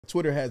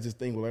Twitter has this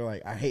thing where they're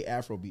like, I hate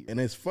Afrobeat. And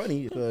it's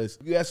funny because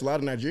you ask a lot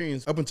of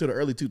Nigerians, up until the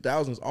early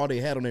 2000s, all they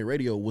had on their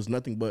radio was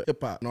nothing but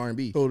hip-hop and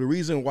R&B. So the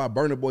reason why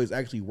Burna Boy is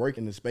actually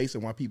working the space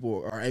and why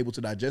people are able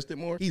to digest it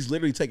more, he's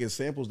literally taking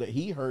samples that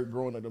he heard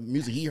growing up, the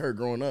music he heard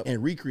growing up,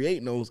 and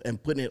recreating those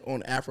and putting it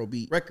on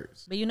Afrobeat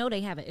records. But you know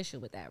they have an issue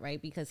with that,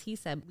 right? Because he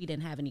said we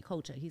didn't have any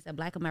culture. He said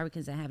Black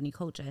Americans didn't have any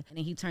culture. And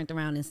then he turned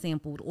around and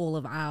sampled all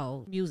of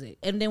our music.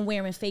 And then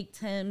wearing fake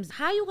Timbs.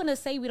 How you gonna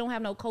say we don't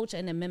have no culture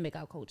and then mimic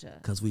our culture?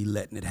 Because we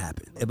letting it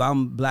happen. If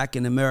I'm Black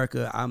in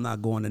America, I'm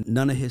not going to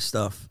none of his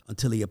stuff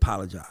until he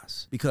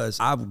apologizes. Because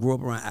I grew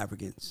up around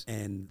Africans,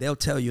 and they'll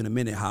tell you in a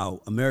minute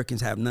how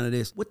Americans have none of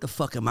this. What the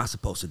fuck am I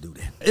supposed to do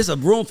then? It's a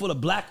room full of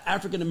Black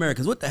African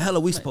Americans. What the hell are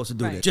we supposed to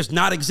do then? Just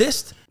not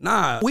exist?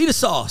 Nah, we the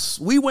sauce.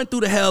 We went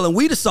through the hell and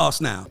we the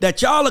sauce now.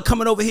 That y'all are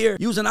coming over here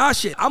using our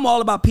shit. I'm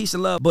all about peace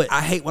and love, but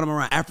I hate when I'm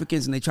around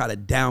Africans and they try to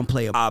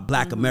downplay our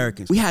Black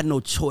Americans. We had no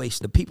choice.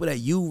 The people that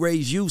you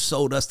raised, you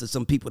sold us to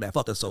some people that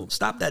fucked us over.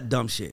 Stop that dumb shit.